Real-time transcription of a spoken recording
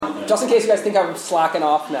just in case you guys think I'm slacking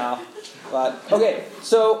off now. But, okay,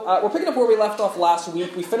 so we're picking up where we left off last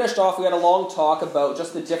week. We finished off, we had a long talk about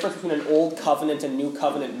just the difference between an old covenant and new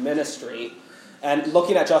covenant ministry, and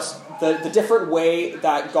looking at just the different way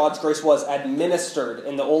that God's grace was administered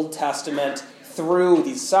in the Old Testament through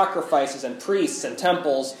these sacrifices and priests and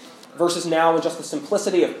temples, versus now in just the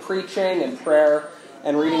simplicity of preaching and prayer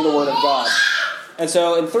and reading the Word of God. And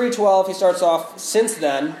so in 3:12, he starts off, since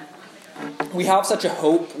then, we have such a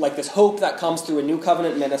hope, like this hope that comes through a new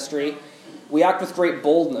covenant ministry. We act with great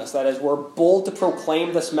boldness. That is, we're bold to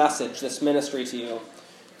proclaim this message, this ministry to you.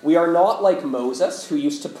 We are not like Moses, who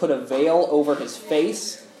used to put a veil over his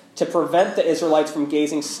face to prevent the Israelites from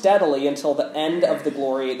gazing steadily until the end of the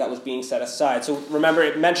glory that was being set aside. So remember,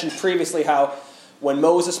 it mentioned previously how when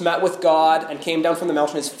Moses met with God and came down from the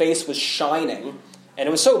mountain, his face was shining. And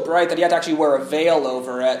it was so bright that he had to actually wear a veil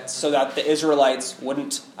over it so that the Israelites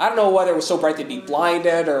wouldn't, I don't know whether it was so bright they'd be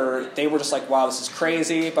blinded or they were just like, wow, this is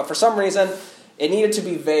crazy. But for some reason, it needed to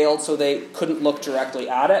be veiled so they couldn't look directly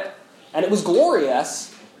at it. And it was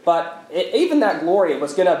glorious, but even that glory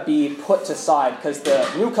was going to be put aside because the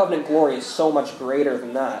new covenant glory is so much greater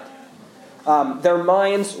than that. Their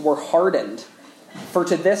minds were hardened. For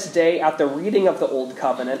to this day, at the reading of the Old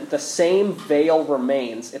Covenant, the same veil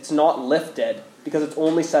remains. It's not lifted, because it's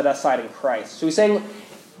only set aside in Christ. So he's saying,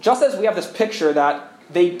 just as we have this picture that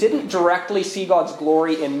they didn't directly see God's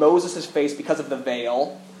glory in Moses' face because of the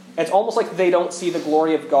veil, it's almost like they don't see the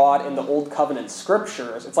glory of God in the Old Covenant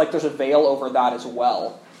scriptures. It's like there's a veil over that as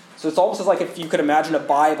well. So it's almost as like if you could imagine a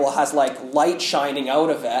Bible has like light shining out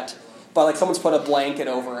of it, but like someone's put a blanket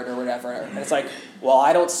over it or whatever. And it's like, well,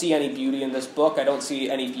 I don't see any beauty in this book. I don't see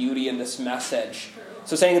any beauty in this message.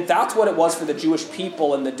 So saying that that's what it was for the Jewish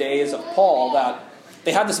people in the days of Paul, that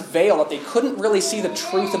they had this veil that they couldn't really see the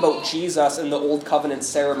truth about Jesus in the Old Covenant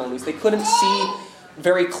ceremonies. They couldn't see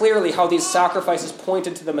very clearly how these sacrifices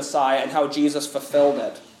pointed to the Messiah and how Jesus fulfilled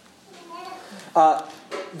it.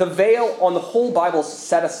 The veil on the whole Bible is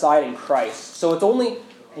set aside in Christ. So it's only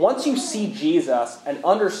once you see Jesus and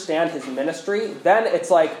understand his ministry, then it's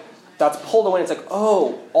like that's pulled away. It's like,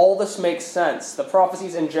 oh, all this makes sense. The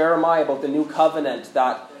prophecies in Jeremiah about the new covenant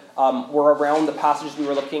that were around the passages we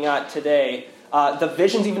were looking at today, the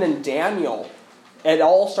visions even in Daniel, it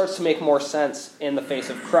all starts to make more sense in the face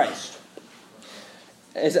of Christ.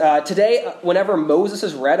 Today, whenever Moses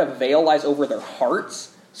is read, a veil lies over their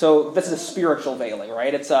hearts. So this is a spiritual veiling,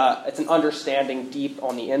 right? It's an understanding deep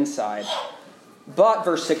on the inside. But,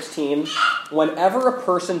 verse 16, whenever a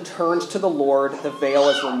person turns to the Lord, the veil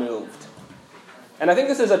is removed. And I think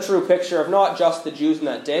this is a true picture of not just the Jews in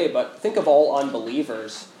that day, but think of all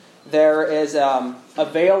unbelievers. There is a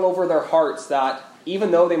veil over their hearts that even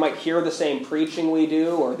though they might hear the same preaching we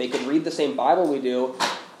do, or they could read the same Bible we do,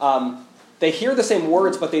 they hear the same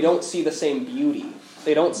words, but they don't see the same beauty.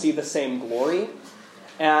 They don't see the same glory.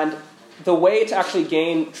 And the way to actually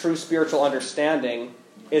gain true spiritual understanding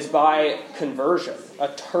is by conversion, a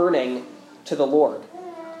turning to the Lord.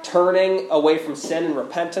 Turning away from sin and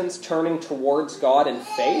repentance, turning towards God in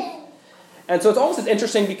faith. And so it's almost as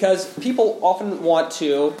interesting because people often want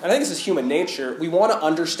to, and I think this is human nature, we want to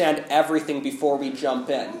understand everything before we jump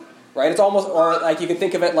in, right? It's almost, or like you can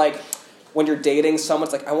think of it like when you're dating someone,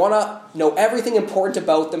 it's like, I want to know everything important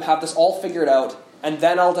about them, have this all figured out, and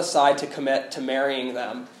then I'll decide to commit to marrying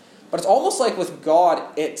them. But it's almost like with God,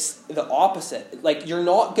 it's the opposite. Like, you're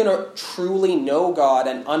not going to truly know God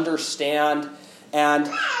and understand and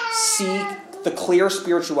see the clear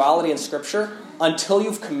spirituality in Scripture until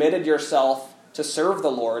you've committed yourself to serve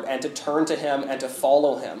the Lord and to turn to him and to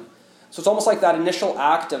follow him. So it's almost like that initial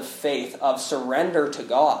act of faith, of surrender to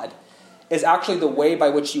God, is actually the way by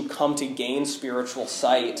which you come to gain spiritual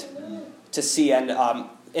sight to see. And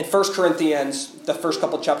in 1 Corinthians, the first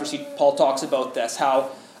couple of chapters, Paul talks about this,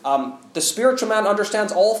 how the spiritual man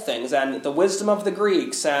understands all things, and the wisdom of the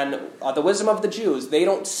Greeks and the wisdom of the Jews, they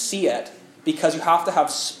don't see it because you have to have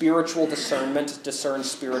spiritual discernment to discern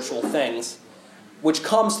spiritual things, which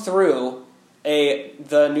comes through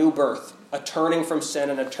the new birth, a turning from sin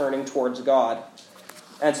and a turning towards God.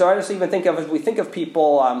 And so I just even think of, as we think of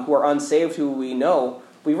people who are unsaved, who we know,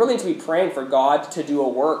 we really need to be praying for God to do a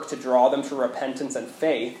work to draw them to repentance and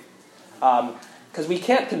faith. Because we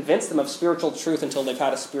can't convince them of spiritual truth until they've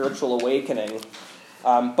had a spiritual awakening.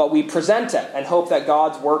 But we present it and hope that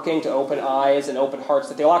God's working to open eyes and open hearts,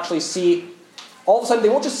 that they'll actually see, all of a sudden they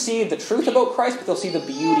won't just see the truth about Christ, but they'll see the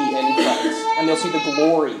beauty in Christ. And they'll see the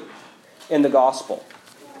glory in the gospel.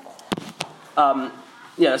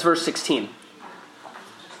 That's verse 16.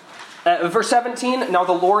 Verse 17, now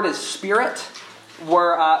the Lord is Spirit.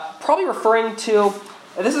 We're probably referring to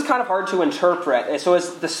this is kind of hard to interpret. So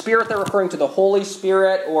is the Spirit they're referring to the Holy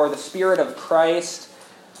Spirit or the Spirit of Christ?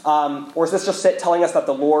 Or is this just telling us that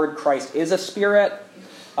the Lord Christ is a Spirit?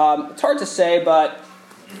 It's hard to say, but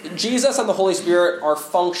Jesus and the Holy Spirit are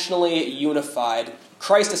functionally unified.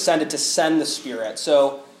 Christ ascended to send the Spirit.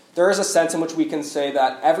 So there is a sense in which we can say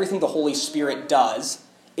that everything the Holy Spirit does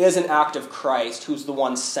is an act of Christ, who's the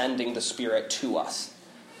one sending the Spirit to us.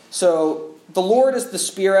 So the Lord is the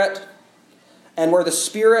Spirit, and where the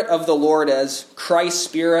Spirit of the Lord is, Christ's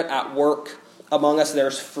Spirit at work among us,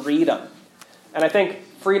 there's freedom. And I think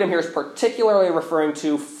freedom here is particularly referring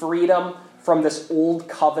to freedom from this old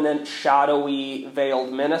covenant, shadowy,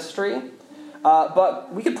 veiled ministry.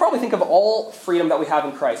 But we could probably think of all freedom that we have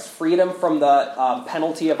in Christ. Freedom from the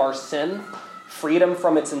penalty of our sin. Freedom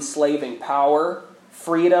from its enslaving power.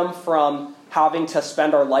 Freedom from having to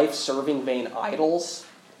spend our life serving vain idols.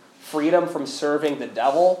 Freedom from serving the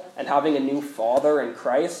devil and having a new father in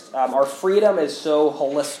Christ. Our freedom is so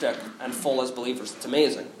holistic and full as believers. It's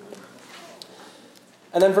amazing.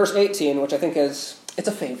 And then verse 18, which I think it's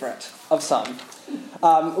a favorite of some.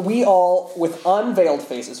 We all, with unveiled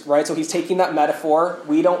faces, right? So he's taking that metaphor.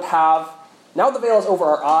 We don't have, now the veil is over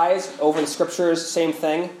our eyes, over the scriptures, same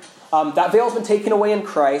thing. That veil's been taken away in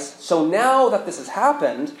Christ. So now that this has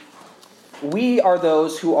happened, we are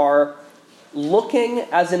those who are looking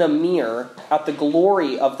as in a mirror at the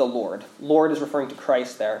glory of the Lord. Lord is referring to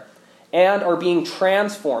Christ there. And are being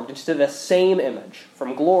transformed into the same image,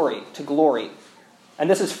 from glory to glory. And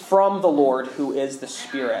this is from the Lord who is the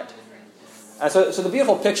Spirit. And so the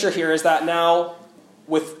beautiful picture here is that now,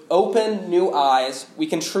 with open new eyes, we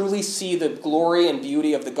can truly see the glory and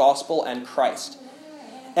beauty of the gospel and Christ.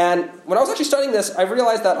 And when I was actually studying this, I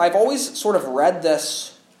realized that I've always sort of read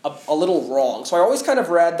this a little wrong. So I always kind of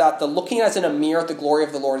read that the looking as in a mirror at the glory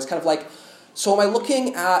of the Lord is kind of like, so am I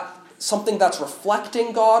looking at something that's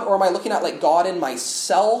reflecting God, or am I looking at like God in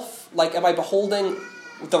myself? Like, am I beholding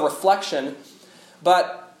the reflection?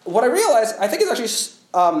 But what I realized, I think, is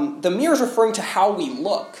actually the mirror is referring to how we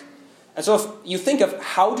look. And so if you think of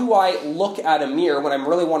how do I look at a mirror when I'm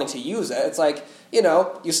really wanting to use it, it's like,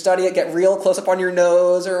 you study it, get real close up on your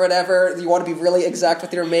nose or whatever. You want to be really exact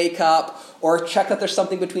with your makeup or check that there's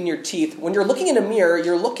something between your teeth. When you're looking in a mirror,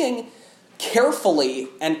 you're looking carefully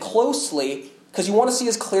and closely because you want to see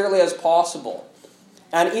as clearly as possible.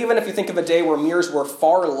 And even if you think of a day where mirrors were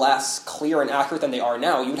far less clear and accurate than they are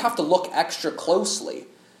now, you would have to look extra closely.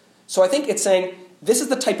 So I think it's saying this is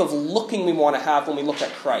the type of looking we want to have when we look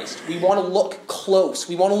at Christ. We want to look close.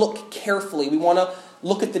 We want to look carefully. We want to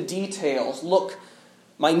look at the details, look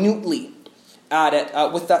minutely at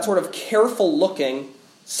it with that sort of careful looking,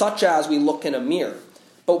 such as we look in a mirror.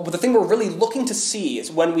 But the thing we're really looking to see is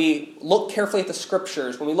when we look carefully at the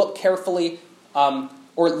scriptures, when we look carefully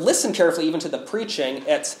or listen carefully even to the preaching,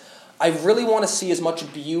 it's, I really want to see as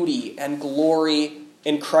much beauty and glory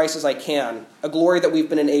in Christ as I can, a glory that we've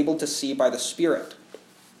been enabled to see by the Spirit.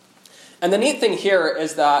 And the neat thing here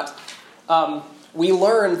is that we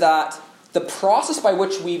learn that the process by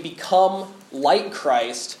which we become like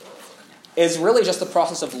Christ is really just the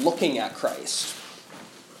process of looking at Christ.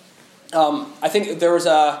 I think there was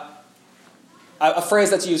a phrase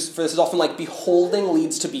that's used for this is often like beholding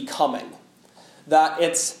leads to becoming. That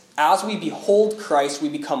it's as we behold Christ, we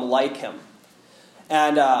become like him.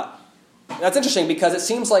 And that's interesting because it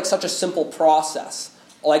seems like such a simple process.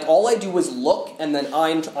 Like all I do is look and then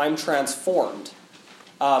I'm transformed.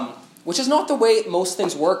 Which is not the way most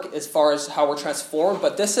things work as far as how we're transformed,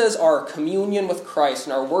 but this is our communion with Christ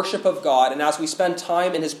and our worship of God. And as we spend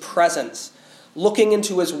time in his presence, looking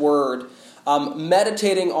into his word,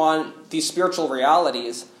 meditating on these spiritual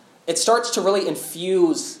realities, it starts to really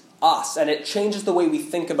infuse us, and it changes the way we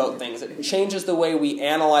think about things. It changes the way we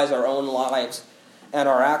analyze our own lives and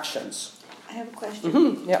our actions. I have a question.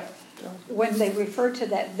 Mm-hmm. Yeah. When they refer to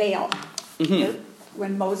that veil,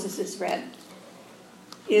 when Moses is read,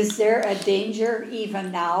 is there a danger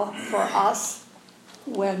even now for us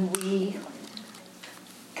when we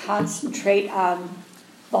concentrate on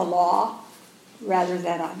the law rather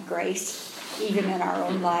than on grace, even in our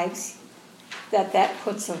own lives, that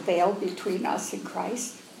puts a veil between us and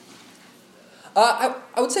Christ? I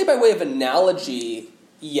would say by way of analogy,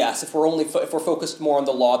 yes. If we're focused more on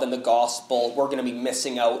the law than the gospel, we're going to be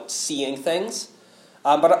missing out seeing things.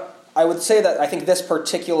 But I would say that I think this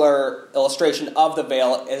particular illustration of the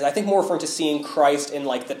veil is, I think, more referring to seeing Christ in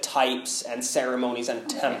like the types and ceremonies and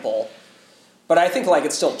temple. But I think like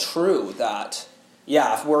it's still true that,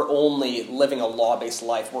 yeah, if we're only living a law-based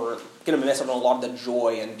life, we're going to miss out on a lot of the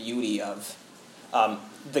joy and beauty of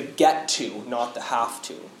the get to, not the have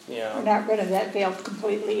to. We're not rid of that veil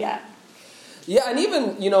completely yet. Yeah, and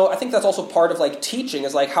even, I think that's also part of like teaching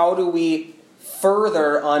is like how do we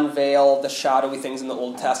further unveil the shadowy things in the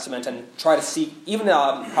Old Testament and try to see, even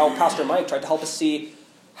how Pastor Mike tried to help us see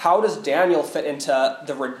how does Daniel fit into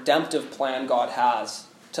the redemptive plan God has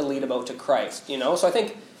to lead about to Christ, So I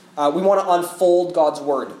think we want to unfold God's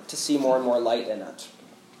word to see more and more light in it.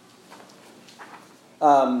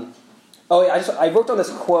 I wrote down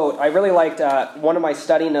this quote. I really liked one of my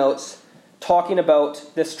study notes talking about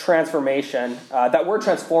this transformation. That word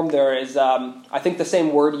transformed there is, I think, the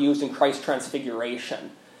same word used in Christ's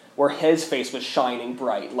transfiguration, where his face was shining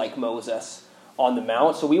bright like Moses on the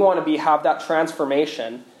mount. So we want to have that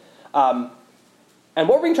transformation. And what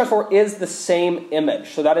we're being transformed is the same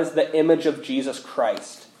image. So that is the image of Jesus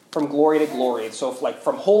Christ, from glory to glory. So like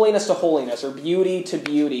from holiness to holiness, or beauty to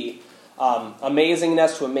beauty,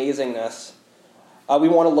 amazingness to amazingness. We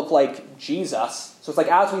want to look like Jesus. So it's like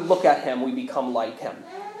as we look at him, we become like him.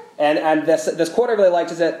 And this quote I really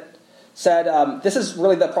liked is it said, this is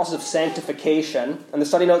really the process of sanctification. And the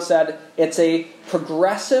study note said, it's a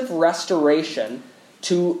progressive restoration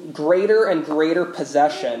to greater and greater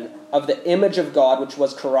possession of the image of God which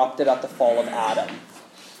was corrupted at the fall of Adam.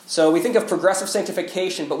 So we think of progressive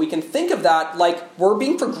sanctification, but we can think of that like we're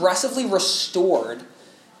being progressively restored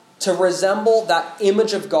to resemble that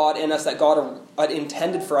image of God in us that God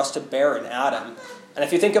intended for us to bear in Adam. And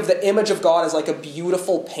if you think of the image of God as like a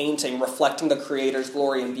beautiful painting reflecting the Creator's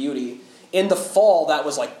glory and beauty, in the fall that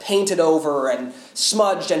was like painted over and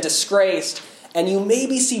smudged and disgraced, and you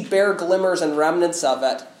maybe see bare glimmers and remnants of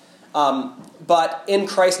it. But in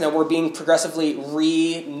Christ now we're being progressively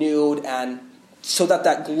renewed, and so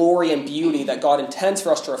that glory and beauty that God intends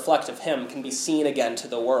for us to reflect of him can be seen again to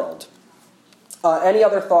the world. Any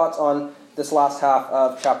other thoughts on this last half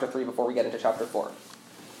of chapter 3 before we get into chapter 4?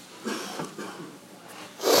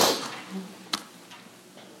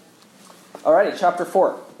 Alrighty, chapter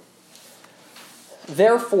 4.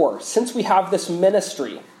 Therefore, since we have this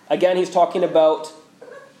ministry, again he's talking about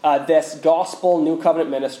this gospel new covenant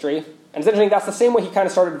ministry. And it's interesting, that's the same way he kind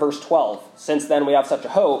of started verse 12. Since then we have such a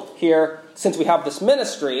hope. Here, since we have this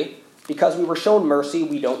ministry, because we were shown mercy,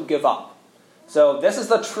 we don't give up. So this is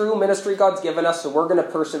the true ministry God's given us, so we're going to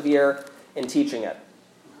persevere in teaching it.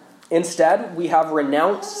 Instead, we have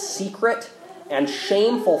renounced secret and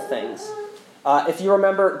shameful things. If you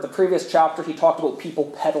remember the previous chapter, he talked about people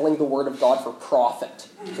peddling the word of God for profit.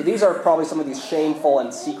 So these are probably some of these shameful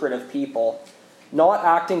and secretive people, not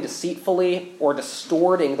acting deceitfully or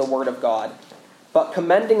distorting the word of God, but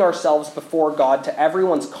commending ourselves before God to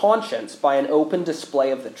everyone's conscience by an open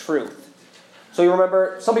display of the truth. So you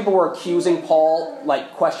remember, some people were accusing Paul,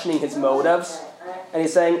 like questioning his motives. And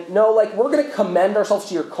he's saying, no, like we're going to commend ourselves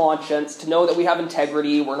to your conscience, to know that we have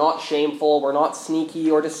integrity, we're not shameful, we're not sneaky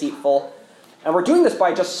or deceitful. And we're doing this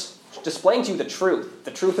by just displaying to you the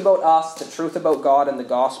truth about us, the truth about God and the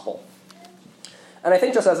gospel. And I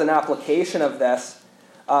think just as an application of this,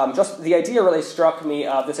 just the idea really struck me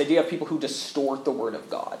of this idea of people who distort the word of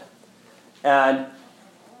God. And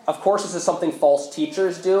of course, this is something false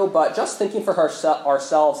teachers do, but just thinking for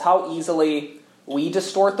ourselves how easily we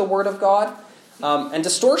distort the word of God. And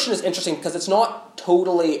distortion is interesting because it's not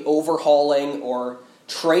totally overhauling or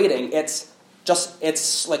trading. It's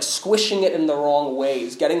like squishing it in the wrong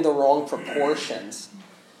ways, getting the wrong proportions.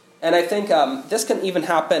 And I think this can even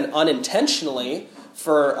happen unintentionally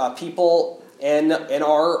for people in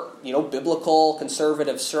our biblical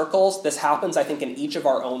conservative circles. This happens, I think, in each of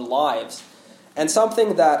our own lives. And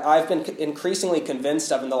something that I've been increasingly convinced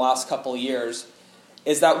of in the last couple of years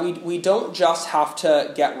is that we don't just have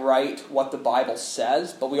to get right what the Bible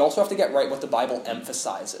says, but we also have to get right what the Bible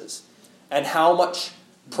emphasizes and how much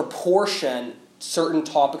proportion certain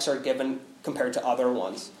topics are given compared to other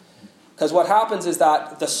ones. Because what happens is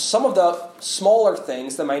that some of the smaller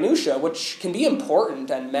things, the minutiae, which can be important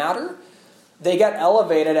and matter, they get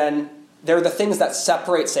elevated, and they're the things that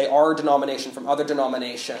separate, say, our denomination from other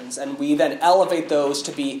denominations, and we then elevate those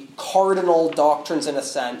to be cardinal doctrines in a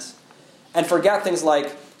sense, and forget things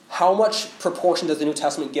like how much proportion does the New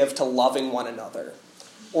Testament give to loving one another,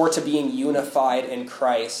 or to being unified in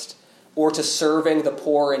Christ, or to serving the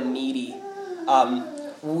poor and needy.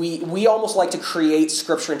 We almost like to create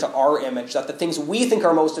Scripture into our image, that the things we think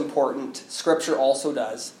are most important, Scripture also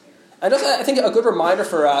does. And just, I think, a good reminder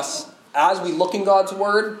for us, as we look in God's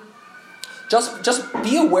Word, just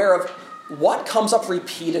be aware of what comes up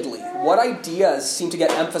repeatedly, what ideas seem to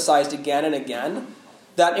get emphasized again and again,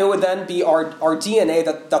 that it would then be our DNA,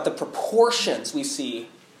 that the proportions we see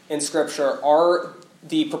in Scripture are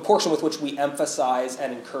the proportion with which we emphasize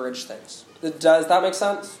and encourage things. Does that make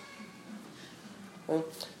sense? Okay.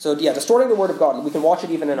 So, distorting the Word of God, we can watch it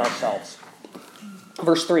even in ourselves.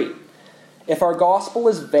 Verse 3, if our gospel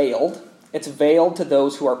is veiled, it's veiled to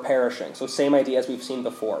those who are perishing. So same idea as we've seen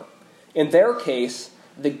before. In their case,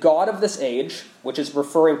 the God of this age, which is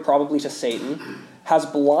referring probably to Satan, has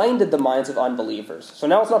blinded the minds of unbelievers. So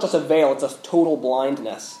now it's not just a veil, it's a total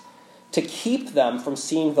blindness, to keep them from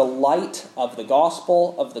seeing the light of the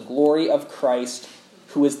gospel, of the glory of Christ,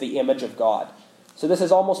 who is the image of God. So this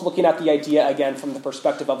is almost looking at the idea again from the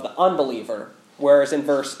perspective of the unbeliever, whereas in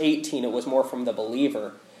verse 18 it was more from the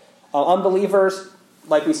believer. Unbelievers,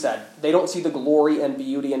 like we said, they don't see the glory and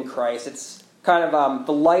beauty in Christ. It's kind of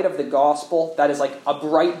the light of the gospel that is like a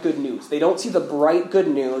bright good news. They don't see the bright good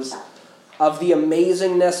news of the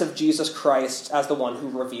amazingness of Jesus Christ as the one who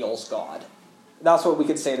reveals God. That's what we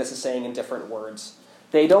could say this is saying in different words.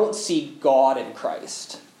 They don't see God in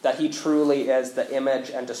Christ, that he truly is the image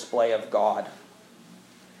and display of God.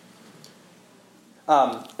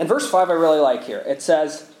 And verse 5 I really like here. It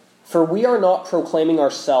says, for we are not proclaiming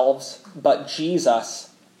ourselves, but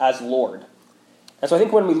Jesus as Lord. And so I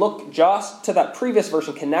think when we look just to that previous verse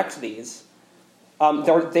and connect these,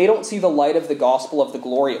 they don't see the light of the gospel of the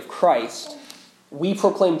glory of Christ. We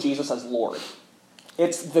proclaim Jesus as Lord.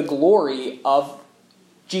 It's the glory of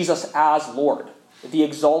Jesus as Lord, the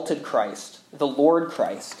exalted Christ, the Lord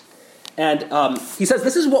Christ. And he says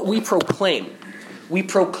this is what we proclaim. We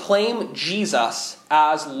proclaim Jesus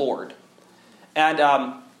as Lord. And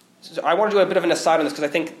so I want to do a bit of an aside on this because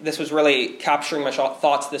I think this was really capturing my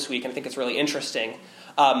thoughts this week, and I think it's really interesting.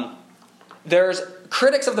 There's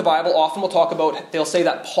critics of the Bible often will talk about, they'll say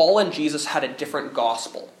that Paul and Jesus had a different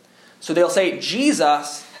gospel. So they'll say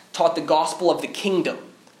Jesus taught the gospel of the kingdom.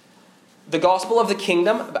 The gospel of the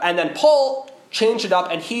kingdom, and then Paul changed it up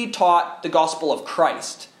and he taught the gospel of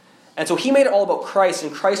Christ. And so he made it all about Christ,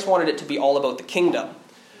 and Christ wanted it to be all about the kingdom.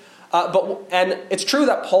 And it's true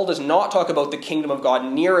that Paul does not talk about the kingdom of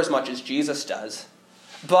God near as much as Jesus does.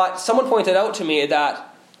 But someone pointed out to me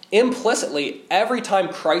that implicitly, every time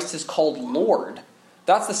Christ is called Lord,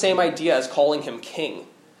 that's the same idea as calling him king.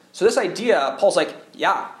 So this idea, Paul's like,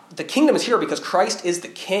 yeah, the kingdom is here because Christ is the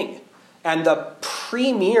king. And the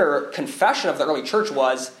premier confession of the early church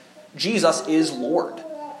was, Jesus is Lord.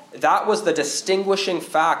 That was the distinguishing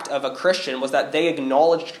fact of a Christian, was that they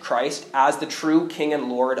acknowledged Christ as the true king and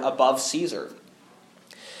Lord above Caesar.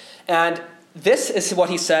 And this is what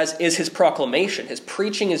he says is his proclamation. His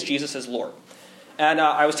preaching is Jesus as Lord. And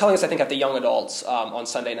I was telling this, I think, at the young adults on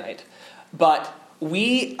Sunday night. But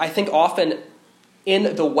we, I think, often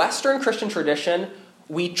in the Western Christian tradition,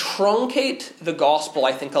 we truncate the gospel,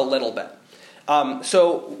 I think, a little bit.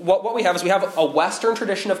 So what we have is we have a Western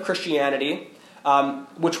tradition of Christianity,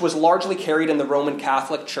 which was largely carried in the Roman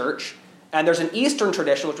Catholic Church. And there's an Eastern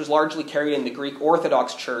tradition, which was largely carried in the Greek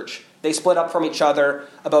Orthodox Church. They split up from each other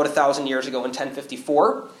about 1,000 years ago in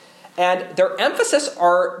 1054. And their emphasis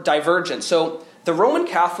are divergent. So the Roman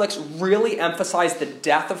Catholics really emphasize the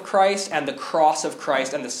death of Christ and the cross of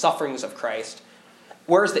Christ and the sufferings of Christ.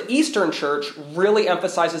 Whereas the Eastern Church really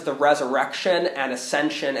emphasizes the resurrection and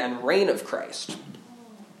ascension and reign of Christ.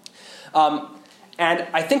 And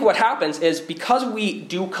I think what happens is because we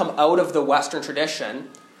do come out of the Western tradition,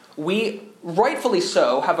 we, rightfully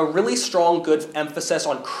so, have a really strong, good emphasis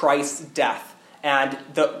on Christ's death and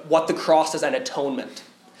what the cross is and atonement.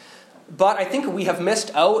 But I think we have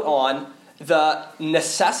missed out on the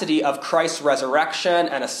necessity of Christ's resurrection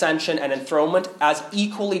and ascension and enthronement as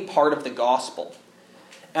equally part of the gospel.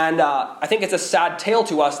 And I think it's a sad tale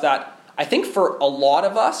to us that I think for a lot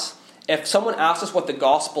of us, if someone asks us what the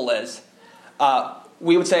gospel is,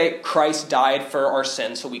 we would say Christ died for our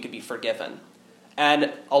sins so we could be forgiven.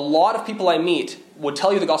 And a lot of people I meet would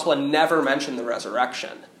tell you the gospel and never mention the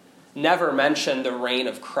resurrection, never mention the reign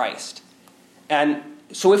of Christ. And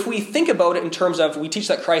so if we think about it in terms of, we teach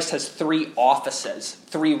that Christ has 3 offices,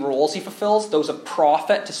 3 roles he fulfills, those of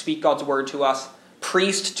prophet to speak God's word to us,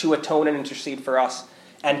 priest to atone and intercede for us,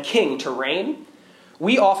 and king to reign.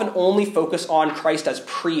 We often only focus on Christ as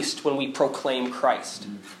priest when we proclaim Christ.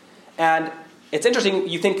 And it's interesting,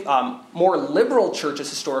 you think more liberal churches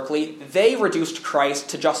historically, they reduced Christ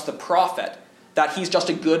to just the prophet, that he's just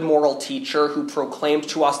a good moral teacher who proclaimed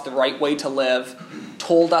to us the right way to live,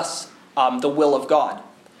 told us the will of God,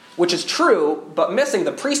 which is true, but missing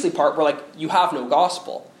the priestly part where, like, you have no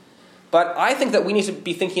gospel. But I think that we need to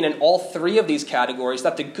be thinking in all 3 of these categories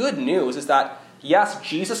that the good news is that, yes,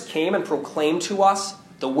 Jesus came and proclaimed to us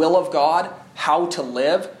the will of God, how to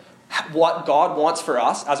live, what God wants for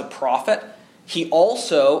us as a prophet. He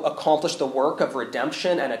also accomplished the work of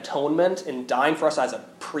redemption and atonement in dying for us as a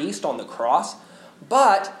priest on the cross.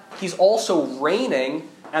 But he's also reigning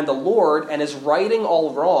and the Lord and is righting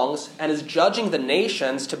all wrongs and is judging the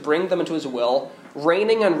nations to bring them into his will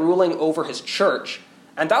reigning and ruling over his church.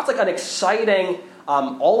 And that's like an exciting,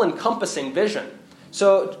 all-encompassing vision.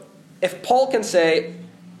 So if Paul can say,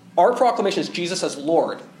 our proclamation is Jesus as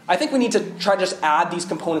Lord, I think we need to try to just add these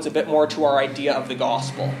components a bit more to our idea of the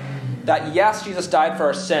gospel. That yes, Jesus died for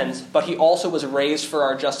our sins, but he also was raised for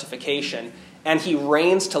our justification, and he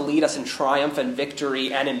reigns to lead us in triumph and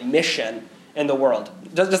victory and in mission in the world.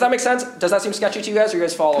 Does that make sense? Does that seem sketchy to you guys? Are you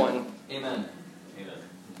guys following? Amen.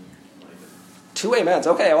 2 amens.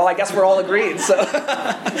 Okay, well, I guess we're all agreed. So.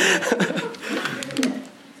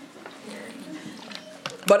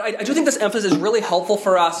 But I do think this emphasis is really helpful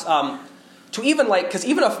for us to even because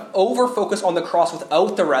even an over-focus on the cross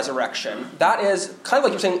without the resurrection, that is kind of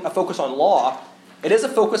like you're saying a focus on law. It is a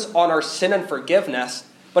focus on our sin and forgiveness.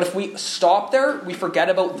 But if we stop there, we forget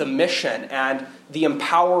about the mission and the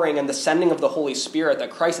empowering and the sending of the Holy Spirit that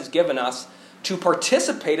Christ has given us to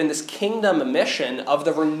participate in this kingdom mission of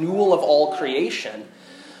the renewal of all creation.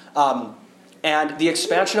 And the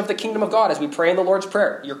expansion of the kingdom of God as we pray in the Lord's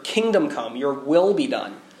Prayer. Your kingdom come, your will be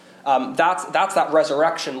done. That's that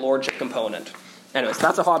resurrection lordship component. Anyways,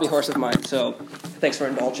 that's a hobby horse of mine, so thanks for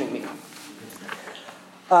indulging me.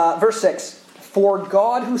 Verse 6, for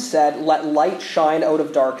God who said, let light shine out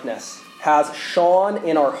of darkness, has shone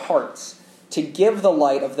in our hearts to give the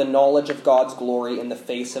light of the knowledge of God's glory in the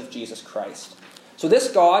face of Jesus Christ. So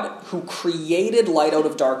this God who created light out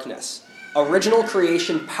of darkness, original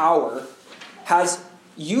creation power, has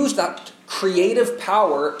used that creative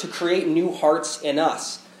power to create new hearts in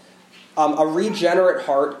us. A regenerate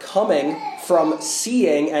heart coming from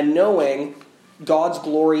seeing and knowing God's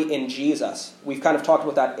glory in Jesus. We've kind of talked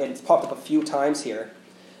about that. It's popped up a few times here.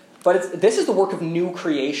 But this is the work of new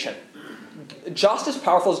creation. Just as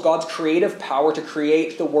powerful as God's creative power to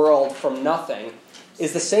create the world from nothing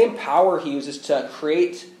is the same power he uses to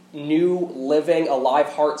create new, living, alive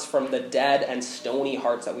hearts from the dead and stony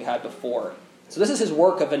hearts that we had before. So this is his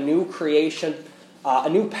work of a new creation, a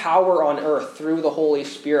new power on earth through the Holy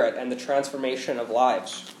Spirit and the transformation of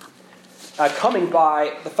lives. Coming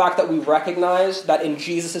by the fact that we recognize that in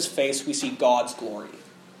Jesus' face we see God's glory.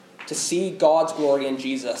 To see God's glory in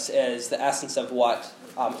Jesus is the essence of what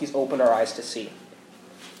he's opened our eyes to see.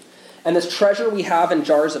 And this treasure we have in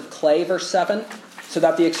jars of clay, verse 7, so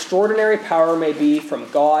that the extraordinary power may be from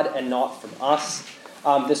God and not from us.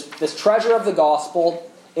 This treasure of the gospel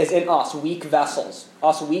is in us, weak vessels,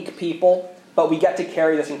 us weak people, but we get to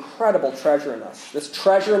carry this incredible treasure in us, this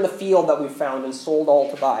treasure in the field that we found and sold all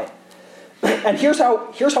to buy. And here's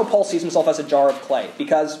how Paul sees himself as a jar of clay,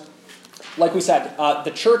 because, like we said,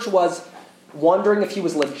 the church was wondering if he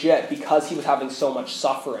was legit because he was having so much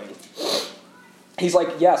suffering. He's like,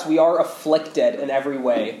 yes, we are afflicted in every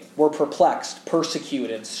way. We're perplexed,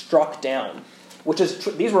 persecuted, struck down, which is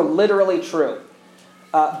these were literally true.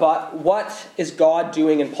 But what is God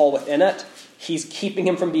doing in Paul within it? He's keeping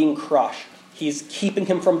him from being crushed. He's keeping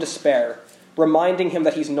him from despair, reminding him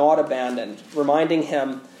that he's not abandoned, reminding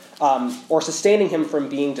him or sustaining him from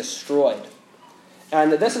being destroyed.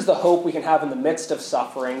 And this is the hope we can have in the midst of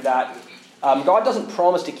suffering, that God doesn't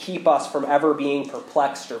promise to keep us from ever being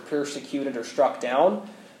perplexed or persecuted or struck down,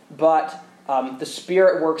 but the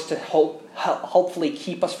Spirit works to hopefully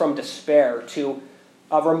keep us from despair, to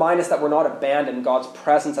remind us that we're not abandoned. God's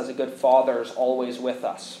presence as a good Father is always with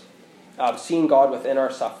us, seeing God within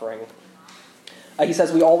our suffering. He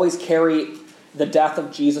says we always carry the death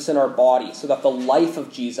of Jesus in our body, so that the life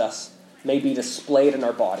of Jesus may be displayed in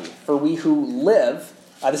our body. For we who live,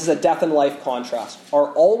 this is a death and life contrast,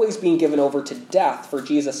 are always being given over to death for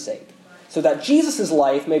Jesus' sake, so that Jesus'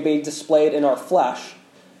 life may be displayed in our flesh.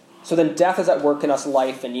 So then death is at work in us,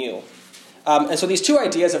 life in you. And so these two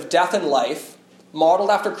ideas of death and life,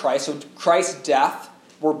 modeled after Christ, so Christ's death,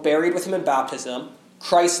 we're buried with him in baptism.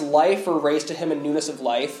 Christ's life, we're raised to him in newness of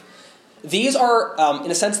life. These are,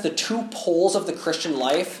 in a sense, the two poles of the Christian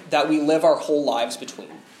life that we live our whole lives between.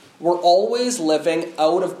 We're always living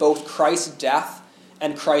out of both Christ's death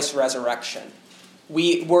and Christ's resurrection.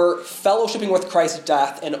 We're fellowshipping with Christ's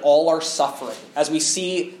death in all our suffering, as we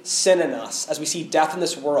see sin in us, as we see death in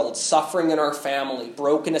this world, suffering in our family,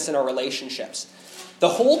 brokenness in our relationships. The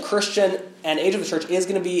whole Christian and age of the church is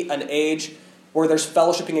going to be an age where there's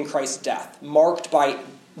fellowshipping in Christ's death, marked by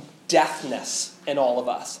deathness in all of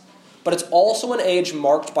us. But it's also an age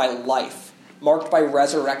marked by life, marked by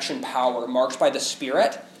resurrection power, marked by the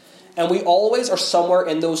Spirit. And we always are somewhere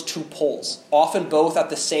in those two poles, often both at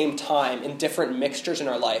the same time, in different mixtures in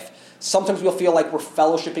our life. Sometimes we'll feel like we're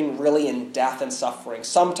fellowshipping really in death and suffering,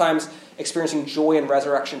 sometimes experiencing joy and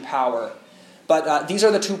resurrection power. But these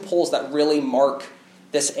are the two poles that really mark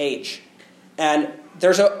this age. And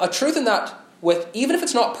there's a truth in that with, even if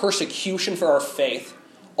it's not persecution for our faith,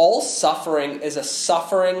 all suffering is a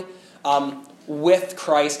suffering with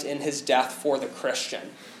Christ in his death for the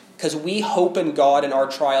Christian. Because we hope in God in our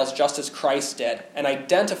trials just as Christ did and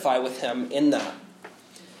identify with him in that.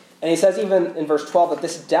 And he says even in verse 12 that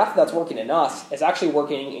this death that's working in us is actually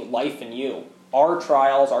working in life in you. Our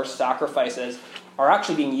trials, our sacrifices are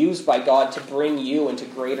actually being used by God to bring you into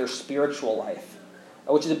greater spiritual life,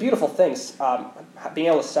 which is a beautiful thing, being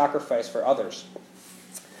able to sacrifice for others.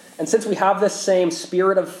 And since we have this same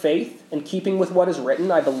spirit of faith in keeping with what is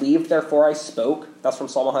written, I believed, therefore I spoke. That's from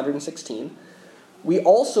Psalm 116. We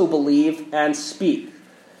also believe and speak.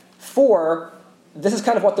 For this is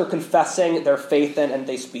kind of what they're confessing their faith in, and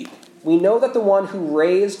they speak. We know that the one who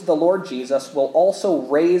raised the Lord Jesus will also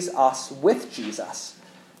raise us with Jesus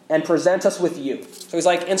and present us with you. So he's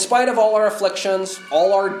like, in spite of all our afflictions,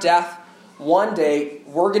 all our death, one day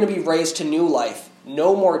we're going to be raised to new life.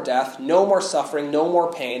 No more death, no more suffering, no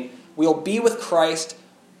more pain. We'll be with Christ,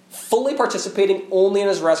 fully participating only in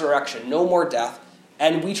his resurrection. No more death.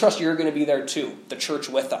 And we trust you're going to be there too, the church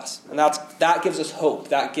with us. And that gives us hope.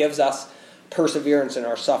 That gives us perseverance in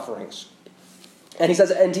our sufferings. And he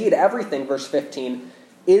says, indeed, everything, verse 15,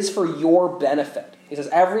 is for your benefit. He says,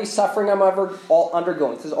 every suffering I'm ever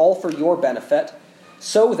undergoing, this is all for your benefit,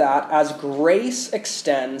 so that as grace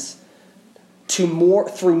extends through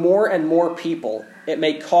more and more people, it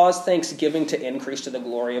may cause thanksgiving to increase to the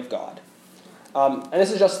glory of God. And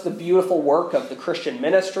this is just the beautiful work of the Christian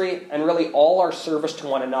ministry and really all our service to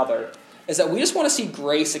one another, is that we just want to see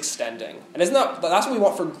grace extending. And that's what we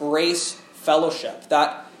want for Grace Fellowship,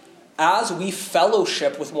 that as we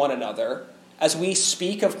fellowship with one another, as we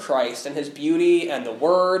speak of Christ and his beauty and the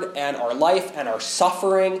word and our life and our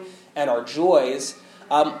suffering and our joys,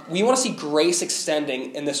 we want to see grace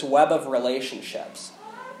extending in this web of relationships.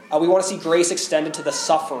 We want to see grace extended to the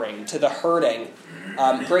suffering, to the hurting,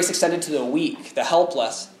 grace extended to the weak, the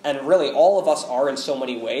helpless, and really all of us are in so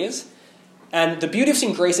many ways. And the beauty of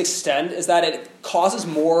seeing grace extend is that it causes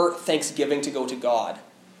more thanksgiving to go to God.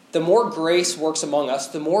 The more grace works among us,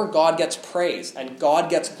 the more God gets praise and God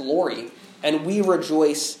gets glory, and we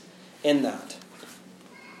rejoice in that.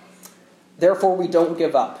 Therefore, we don't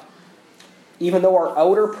give up. Even though our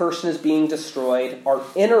outer person is being destroyed, our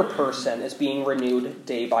inner person is being renewed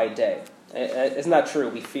day by day. Isn't that true?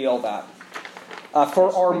 We feel that.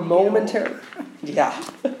 For our momentary... Yeah,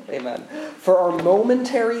 amen. For our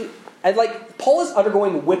momentary... And Paul is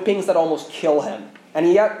undergoing whippings that almost kill him.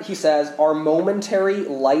 And yet, he says, our momentary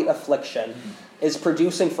light affliction is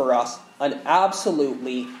producing for us an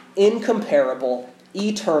absolutely incomparable,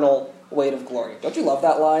 eternal weight of glory. Don't you love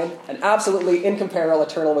that line? An absolutely incomparable,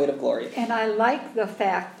 eternal weight of glory. And I like the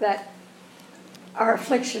fact that our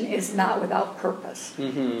affliction is not without purpose.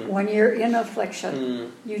 Mm-hmm. When you're in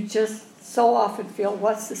affliction, you just so often feel,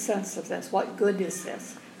 what's the sense of this? What good is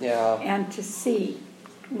this? Yeah. And to see,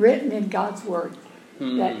 written in God's Word,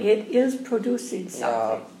 that it is producing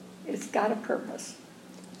something. Yeah. It's got a purpose.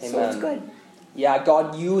 Amen. So it's good. Yeah,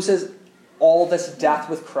 God uses all this death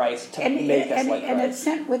with Christ to make us like Christ. And it's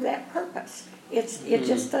sent with that purpose. It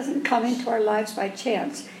just doesn't come into our lives by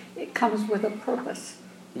chance. It comes with a purpose.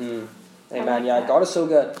 Amen. Like God is so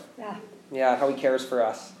good. Yeah, how he cares for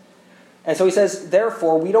us. And so he says,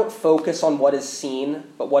 therefore, we don't focus on what is seen,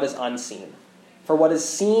 but what is unseen. For what is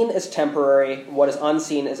seen is temporary, what is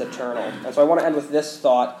unseen is eternal. And so I want to end with this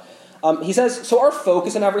thought. He says, so our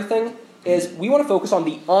focus in everything is we want to focus on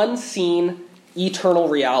the unseen eternal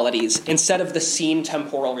realities instead of the seen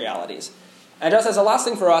temporal realities. And just as a last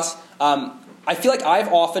thing for us, I feel like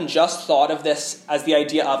I've often just thought of this as the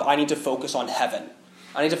idea of I need to focus on heaven.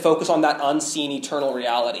 I need to focus on that unseen eternal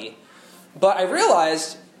reality. But I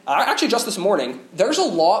realized, actually just this morning, there's a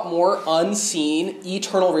lot more unseen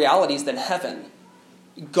eternal realities than heaven.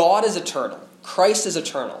 God is eternal. Christ is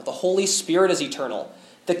eternal. The Holy Spirit is eternal.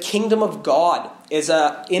 The kingdom of God is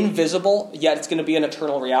invisible, yet it's going to be an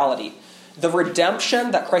eternal reality. The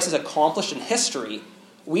redemption that Christ has accomplished in history,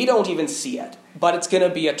 we don't even see it, but it's going to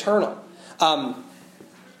be eternal. The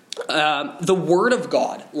Word of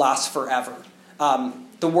God lasts forever.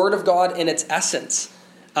 The Word of God in its essence.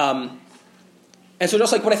 And so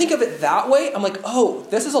just like when I think of it that way, I'm like, oh,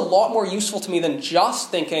 this is a lot more useful to me than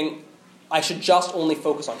just thinking I should just only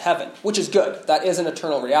focus on heaven, which is good. That is an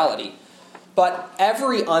eternal reality. But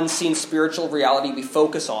every unseen spiritual reality we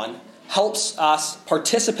focus on helps us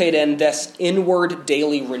participate in this inward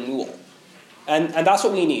daily renewal. And that's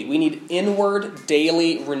what we need. We need inward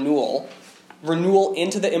daily renewal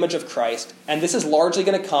into the image of Christ. And this is largely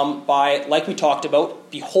going to come by, like we talked about,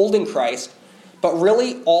 beholding Christ, but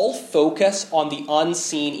really all focus on the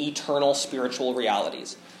unseen eternal spiritual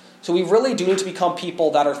realities. So we really do need to become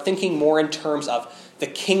people that are thinking more in terms of the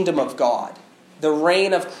kingdom of God, the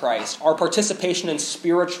reign of Christ, our participation in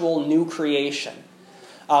spiritual new creation.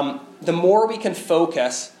 The more we can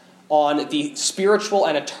focus on the spiritual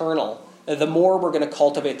and eternal, the more we're going to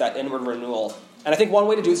cultivate that inward renewal. And I think one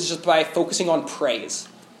way to do this is just by focusing on praise.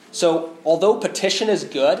 So although petition is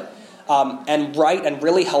good and right and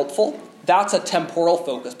really helpful, that's a temporal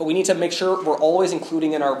focus. But we need to make sure we're always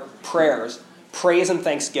including in our prayers praise and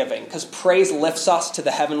thanksgiving, because praise lifts us to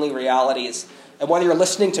the heavenly realities. And whether you're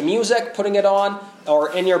listening to music, putting it on, or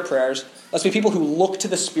in your prayers, let's be people who look to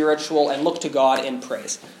the spiritual and look to God in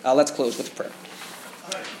praise. Let's close with prayer.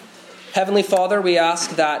 Heavenly Father, we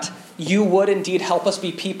ask that you would indeed help us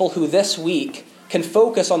be people who this week can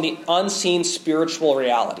focus on the unseen spiritual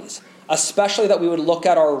realities, especially that we would look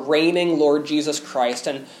at our reigning Lord Jesus Christ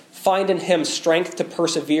and find in him strength to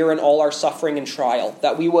persevere in all our suffering and trial,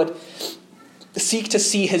 that we would seek to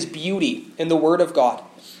see his beauty in the Word of God,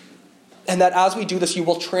 and that as we do this, you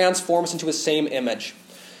will transform us into his same image.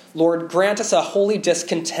 Lord, grant us a holy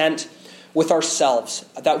discontent with ourselves,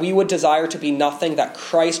 that we would desire to be nothing, that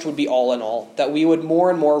Christ would be all in all, that we would more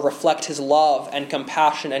and more reflect his love and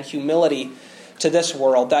compassion and humility to this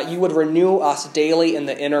world, that you would renew us daily in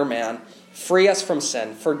the inner man, free us from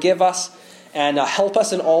sin, forgive us, and help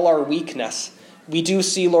us in all our weakness. We do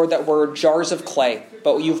see, Lord, that we're jars of clay,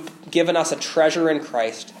 but you've given us a treasure in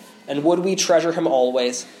Christ, and would we treasure him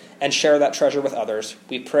always and share that treasure with others.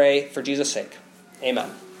 We pray for Jesus' sake. Amen.